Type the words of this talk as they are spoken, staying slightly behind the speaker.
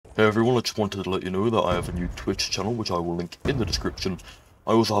Hey everyone, I just wanted to let you know that I have a new Twitch channel which I will link in the description.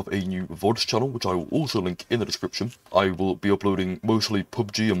 I also have a new VODs channel which I will also link in the description. I will be uploading mostly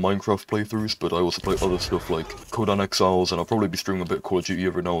PUBG and Minecraft playthroughs, but I also play other stuff like Codan Exiles, and I'll probably be streaming a bit of Call of Duty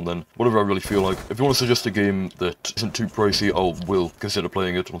every now and then, whatever I really feel like. If you want to suggest a game that isn't too pricey, I will consider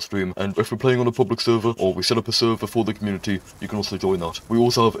playing it on stream, and if we're playing on a public server, or we set up a server for the community, you can also join that. We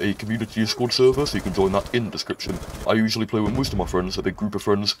also have a community Discord server, so you can join that in the description. I usually play with most of my friends, a big group of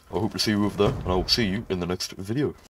friends. I hope to see you over there, and I will see you in the next video.